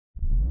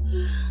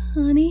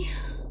Honey,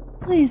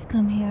 please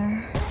come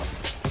here.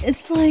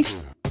 It's like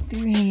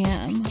 3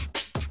 a.m.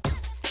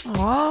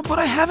 Aw, but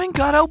I haven't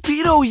got out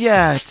Pico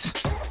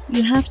yet.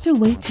 You have to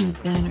wait to his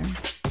banner.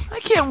 I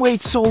can't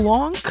wait so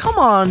long. Come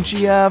on,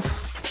 GF.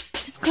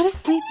 Just go to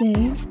sleep,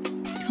 babe.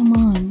 Come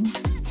on.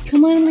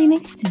 Come on and lay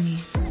next to me.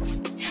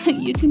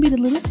 You can be the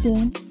little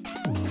spoon.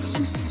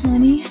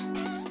 Honey,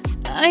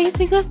 I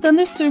think a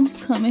thunderstorm's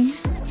coming.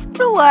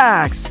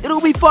 Relax,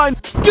 it'll be fine.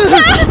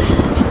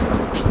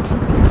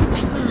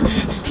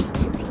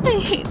 I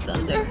hate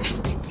thunder.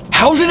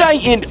 How did I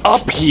end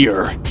up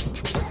here?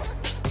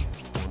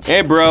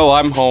 Hey bro,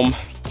 I'm home.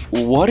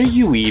 What are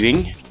you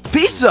eating?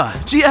 Pizza!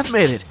 GF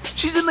made it.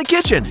 She's in the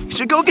kitchen. You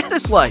should go get a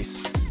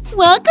slice.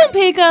 Welcome,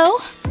 Pico.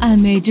 I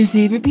made your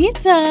favorite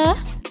pizza.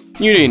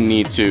 You didn't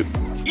need to.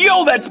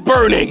 Yo, that's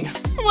burning!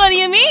 What do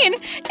you mean?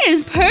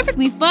 It's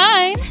perfectly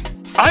fine.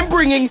 I'm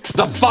bringing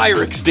the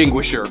fire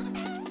extinguisher.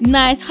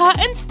 Nice, hot,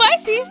 and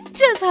spicy,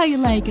 just how you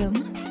like them.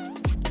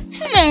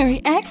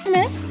 Merry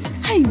Xmas.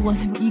 I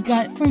wonder what you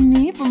got for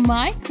me for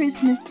my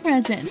Christmas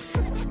present.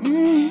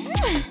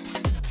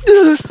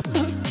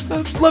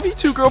 Love you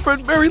too,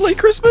 girlfriend. Merry late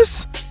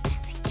Christmas.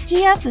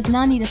 GF does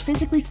not need to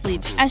physically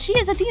sleep, as she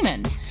is a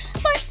demon.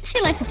 But she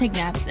likes to take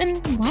naps and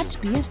watch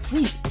BF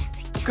sleep.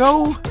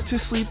 Go to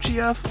sleep,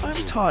 GF.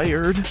 I'm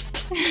tired.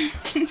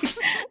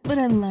 But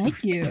I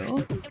like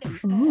you.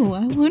 Ooh,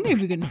 I wonder if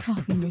you're gonna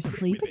talk in your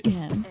sleep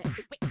again.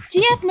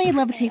 GF may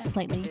levitate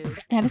slightly.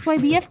 That is why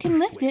BF can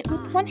lift it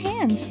with one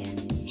hand.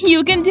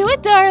 You can do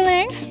it,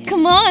 darling.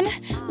 Come on,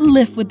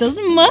 lift with those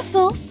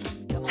muscles.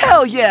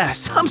 Hell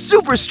yes! I'm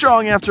super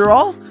strong after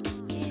all.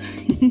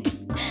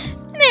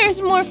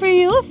 There's more for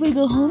you if we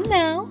go home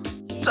now.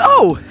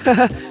 Oh!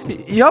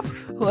 Yup.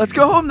 Let's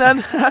go home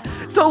then.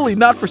 Totally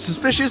not for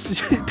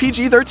suspicious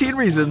PG-13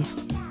 reasons.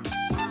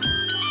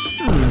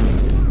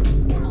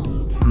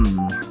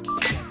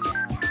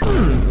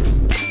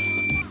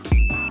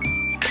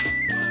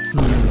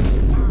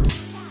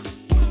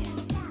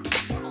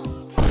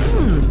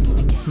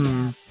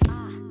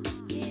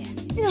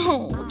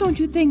 No, don't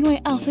you think my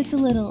outfit's a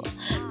little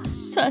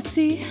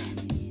sussy?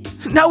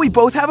 Now we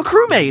both have a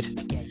crewmate.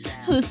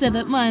 Who said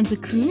that mine's a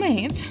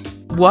crewmate?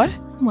 What?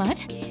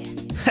 What?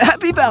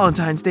 Happy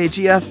Valentine's Day,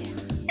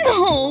 GF.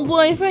 Oh,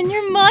 boyfriend,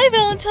 you're my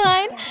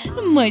Valentine.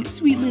 My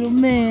sweet little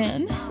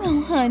man.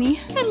 Oh, honey,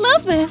 I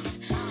love this.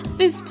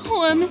 This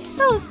poem is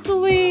so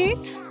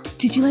sweet.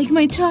 Did you like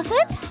my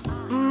chocolates?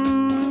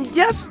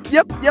 Yes,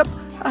 yep.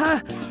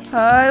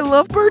 I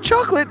love bird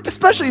chocolate,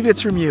 especially if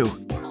it's from you.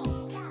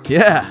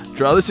 Yeah,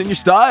 draw this in your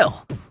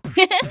style.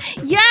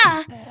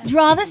 Yeah,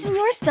 draw this in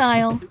your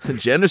style.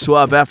 Gender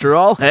swap after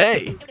all,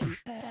 hey.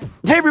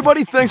 Hey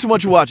everybody, thanks so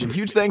much for watching.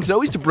 Huge thanks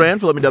always to Bran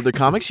for letting me dub their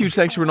comics. Huge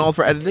thanks to Ronald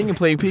for editing and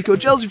playing Pico.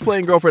 Jelzyart for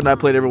playing Girlfriend, and I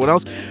played everyone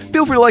else.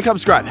 Feel free to like,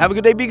 comment, subscribe. Have a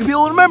good day, be good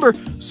people, and remember,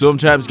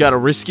 sometimes gotta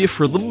risk it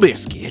for the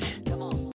biscuit.